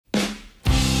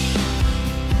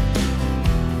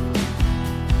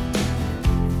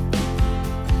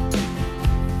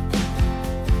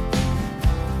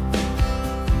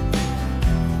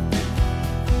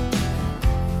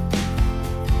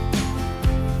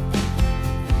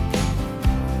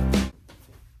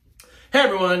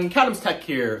everyone, Cadams Tech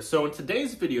here. So in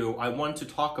today's video, I want to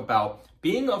talk about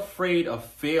being afraid of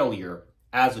failure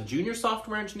as a junior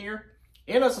software engineer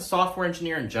and as a software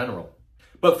engineer in general.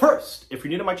 But first, if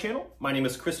you're new to my channel, my name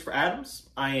is Christopher Adams.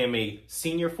 I am a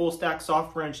senior full stack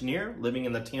software engineer living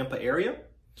in the Tampa area.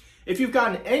 If you've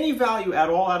gotten any value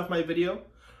at all out of my video,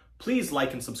 please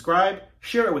like and subscribe,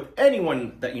 share it with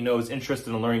anyone that you know is interested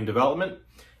in learning development.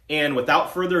 And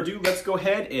without further ado, let's go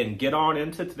ahead and get on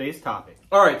into today's topic.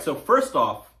 All right, so first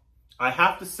off, I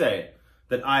have to say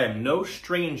that I am no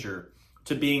stranger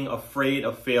to being afraid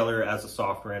of failure as a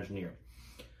software engineer.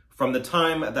 From the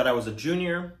time that I was a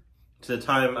junior, to the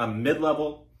time I'm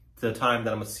mid-level, to the time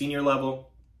that I'm a senior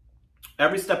level,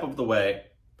 every step of the way,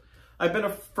 I've been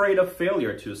afraid of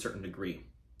failure to a certain degree.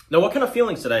 Now, what kind of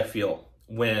feelings did I feel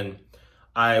when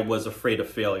I was afraid of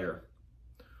failure?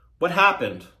 What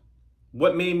happened?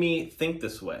 What made me think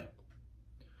this way?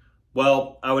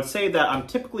 Well, I would say that I'm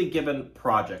typically given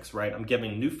projects, right? I'm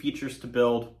given new features to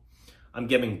build, I'm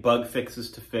giving bug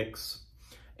fixes to fix,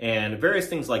 and various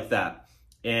things like that.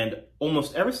 And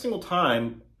almost every single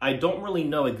time, I don't really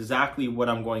know exactly what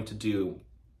I'm going to do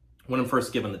when I'm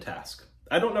first given the task.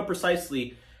 I don't know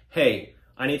precisely, hey,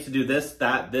 I need to do this,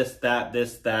 that,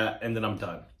 and then I'm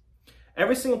done.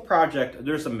 Every single project,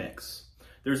 there's a mix.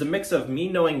 There's a mix of me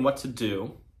knowing what to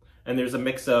do, and there's a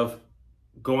mix of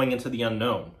going into the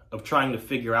unknown, of trying to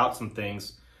figure out some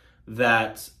things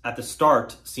that at the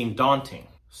start seem daunting.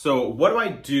 So what do I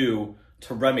do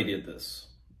to remedy this?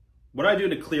 What do I do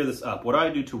to clear this up? What do I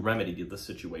do to remedy this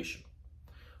situation?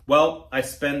 Well, I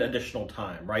spend additional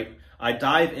time, right? I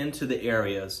dive into the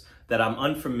areas that I'm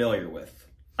unfamiliar with.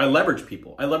 I leverage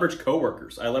people. I leverage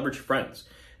coworkers. I leverage friends.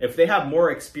 If they have more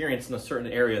experience in a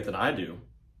certain area than I do,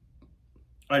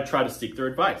 I try to seek their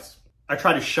advice. I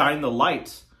try to shine the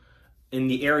light in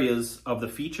the areas of the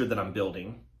feature that I'm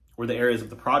building or the areas of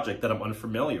the project that I'm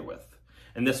unfamiliar with.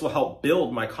 And this will help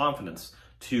build my confidence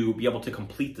to be able to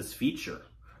complete this feature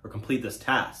or complete this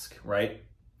task, right?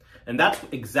 And that's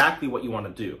exactly what you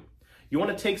want to do. You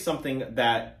want to take something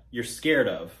that you're scared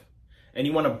of and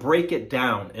you want to break it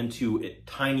down into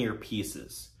tinier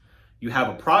pieces. You have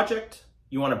a project,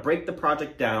 you want to break the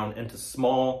project down into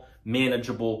small,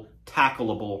 manageable,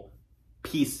 tackleable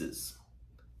pieces.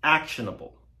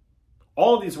 Actionable.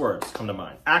 All of these words come to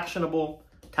mind. Actionable,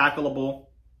 tackleable,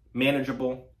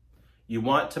 manageable. You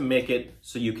want to make it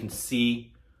so you can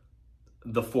see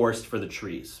the forest for the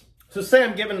trees. So say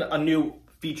I'm given a new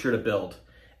feature to build,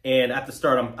 and at the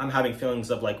start I'm having feelings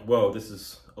of like, whoa, this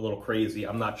is a little crazy.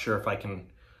 I'm not sure if I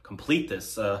can complete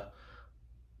this.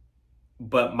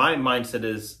 But my mindset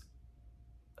is,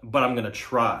 but I'm going to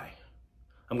try.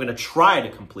 I'm going to try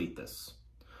to complete this.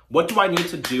 What do I need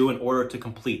to do in order to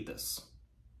complete this?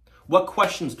 What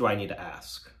questions do I need to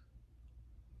ask?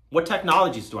 What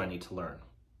technologies do I need to learn?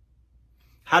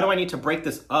 How do I need to break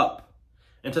this up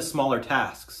into smaller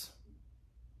tasks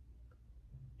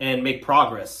and make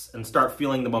progress and start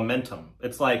feeling the momentum?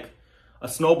 It's like a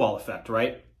snowball effect,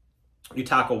 right? You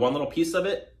tackle one little piece of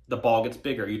it, the ball gets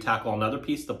bigger. You tackle another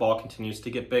piece, the ball continues to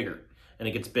get bigger, and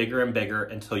it gets bigger and bigger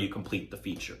until you complete the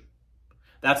feature.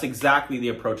 That's exactly the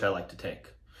approach I like to take.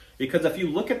 Because if you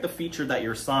look at the feature that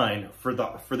you're assigned for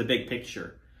the big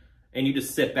picture, and you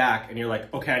just sit back and you're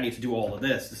like, okay, I need to do all of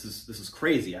this. This is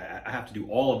crazy. I have to do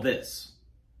all of this.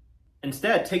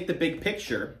 Instead, take the big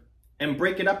picture and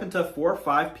break it up into 4 or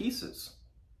 5 pieces.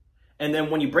 And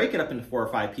then when you break it up into 4 or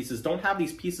 5 pieces, don't have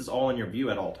these pieces all in your view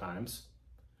at all times.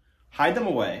 Hide them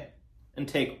away and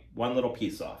take one little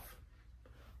piece off.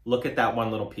 Look at that one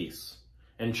little piece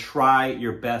and try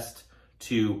your best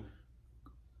to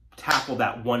tackle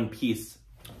that one piece.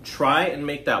 Try and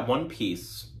make that one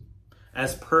piece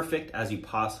as perfect as you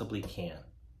possibly can.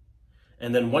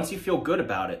 And then once you feel good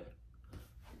about it,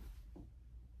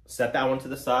 set that one to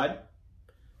the side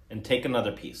and take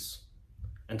another piece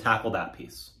and tackle that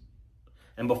piece.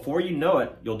 And before you know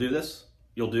it, you'll do this,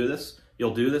 you'll do this,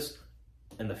 you'll do this,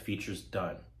 and the feature's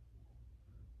done.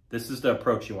 This is the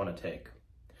approach you want to take.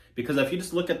 Because if you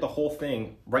just look at the whole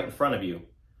thing right in front of you,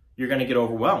 you're going to get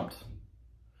overwhelmed.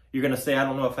 You're going to say, I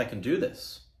don't know if I can do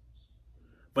this.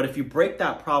 But if you break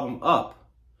that problem up,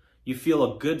 you feel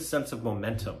a good sense of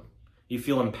momentum. You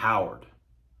feel empowered.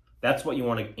 That's what you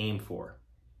want to aim for.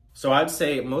 So I'd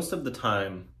say most of the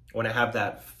time when I have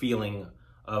that feeling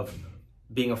of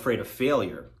being afraid of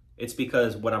failure, it's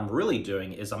because what I'm really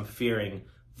doing is I'm fearing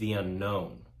the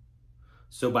unknown.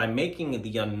 So by making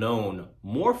the unknown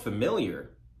more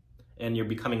familiar and you're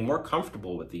becoming more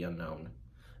comfortable with the unknown,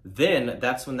 then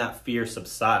that's when that fear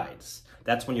subsides.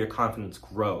 That's when your confidence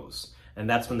grows. And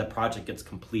that's when the project gets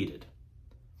completed.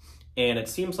 And it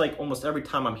seems like almost every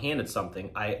time I'm handed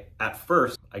something, at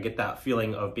first I get that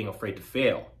feeling of being afraid to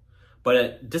fail, but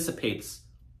it dissipates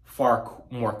far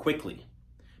more quickly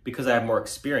because I have more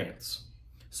experience.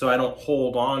 So I don't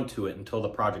hold on to it until the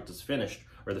project is finished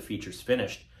or the feature's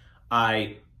finished.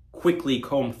 I quickly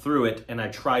comb through it and I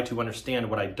try to understand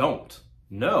what I don't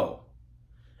know.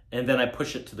 And then I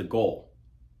push it to the goal.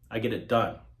 I get it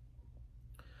done.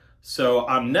 So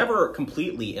I'm never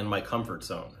completely in my comfort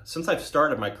zone. Since I've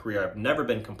started my career, I've never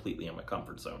been completely in my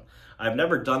comfort zone. I've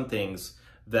never done things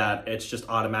that it's just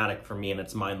automatic for me and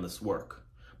it's mindless work.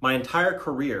 My entire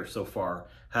career so far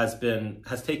has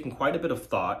taken quite a bit of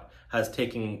thought, I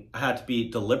had to be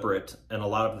deliberate in a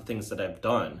lot of the things that I've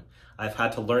done. I've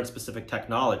had to learn specific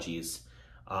technologies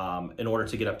in order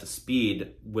to get up to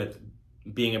speed with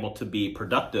being able to be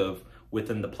productive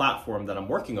within the platform that I'm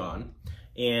working on.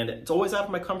 And it's always out of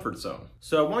my comfort zone.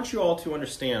 So I want you all to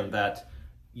understand that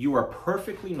you are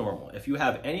perfectly normal. If you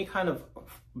have any kind of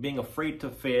being afraid to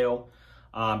fail,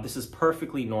 this is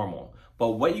perfectly normal.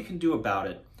 But what you can do about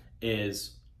it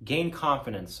is gain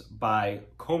confidence by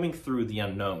combing through the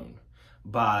unknown,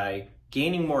 by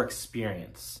gaining more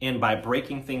experience, and by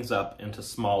breaking things up into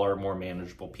smaller, more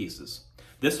manageable pieces.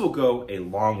 This will go a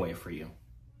long way for you.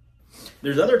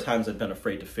 There's other times I've been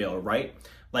afraid to fail, right?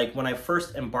 Like when I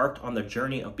first embarked on the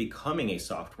journey of becoming a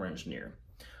software engineer,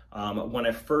 when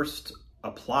I first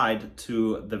applied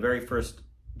to the very first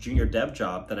junior dev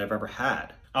job that I've ever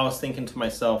had, I was thinking to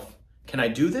myself, can I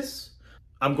do this?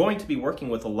 I'm going to be working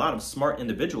with a lot of smart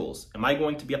individuals. Am I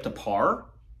going to be up to par?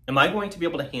 Am I going to be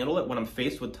able to handle it when I'm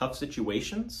faced with tough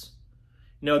situations?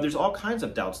 You know, there's all kinds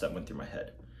of doubts that went through my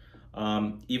head.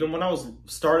 Even when I was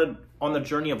started on the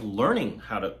journey of learning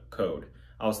how to code,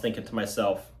 I was thinking to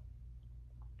myself,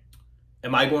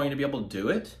 am I going to be able to do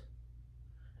it?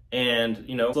 And,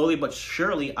 you know, slowly but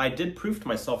surely, I did prove to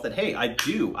myself that, hey, I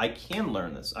can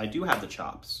learn this. I do have the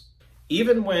chops.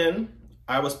 Even when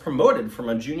I was promoted from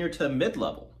a junior to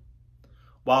mid-level,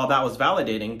 while that was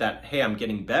validating that, hey, I'm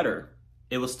getting better,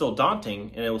 it was still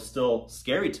daunting and it was still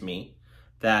scary to me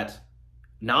that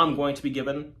now I'm going to be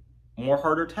given more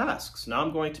harder tasks. Now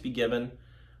I'm going to be given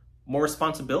more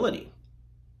responsibility.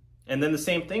 And then the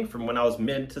same thing from when I was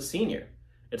mid to senior.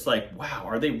 It's like, wow,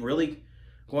 are they really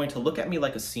going to look at me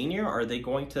like a senior? Are they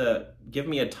going to give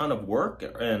me a ton of work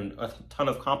and a ton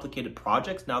of complicated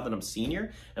projects now that I'm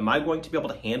senior? Am I going to be able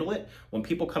to handle it? When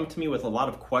people come to me with a lot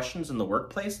of questions in the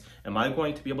workplace, am I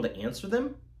going to be able to answer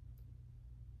them?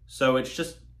 So it's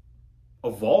just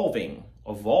evolving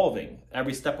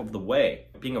every step of the way.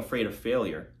 Being afraid of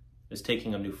failure is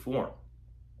taking a new form.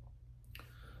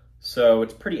 So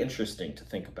it's pretty interesting to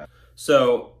think about.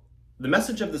 So the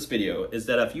message of this video is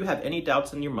that if you have any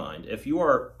doubts in your mind, if you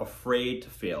are afraid to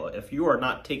fail, if you are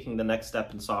not taking the next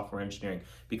step in software engineering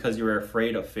because you're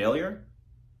afraid of failure,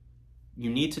 you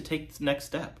need to take the next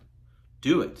step.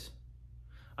 Do it.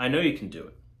 I know you can do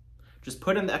it. Just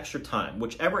put in the extra time.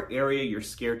 Whichever area you're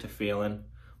scared to fail in,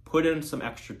 put in some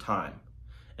extra time.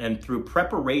 And through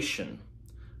preparation,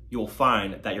 you'll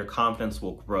find that your confidence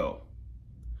will grow.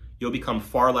 You'll become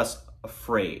far less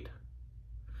afraid.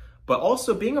 But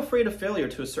also being afraid of failure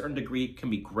to a certain degree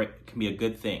can be great, can be a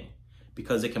good thing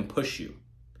because it can push you.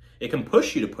 It can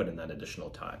push you to put in that additional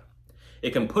time.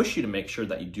 It can push you to make sure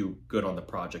that you do good on the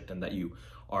project and that you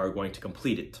are going to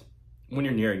complete it when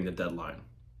you're nearing the deadline.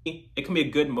 It can be a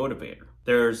good motivator.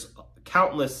 There's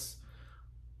countless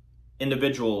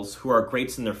individuals who are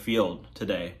greats in their field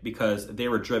today because they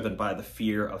were driven by the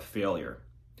fear of failure.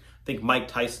 I think Mike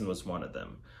Tyson was one of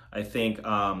them. I think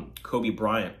Kobe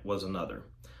Bryant was another.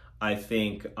 I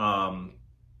think Gordon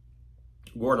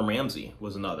Ramsay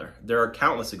was another. There are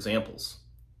countless examples.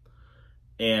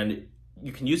 And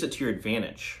you can use it to your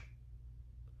advantage.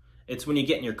 It's when you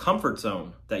get in your comfort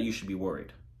zone that you should be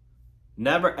worried.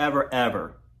 Never, ever,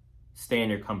 ever stay in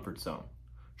your comfort zone.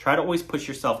 Try to always push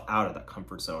yourself out of that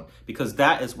comfort zone because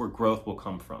that is where growth will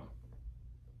come from.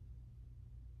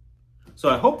 So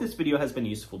I hope this video has been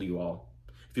useful to you all.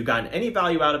 If you've gotten any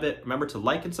value out of it, remember to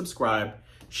like and subscribe.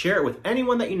 Share it with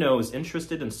anyone that you know is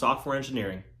interested in software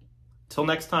engineering. Till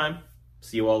next time,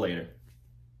 see you all later.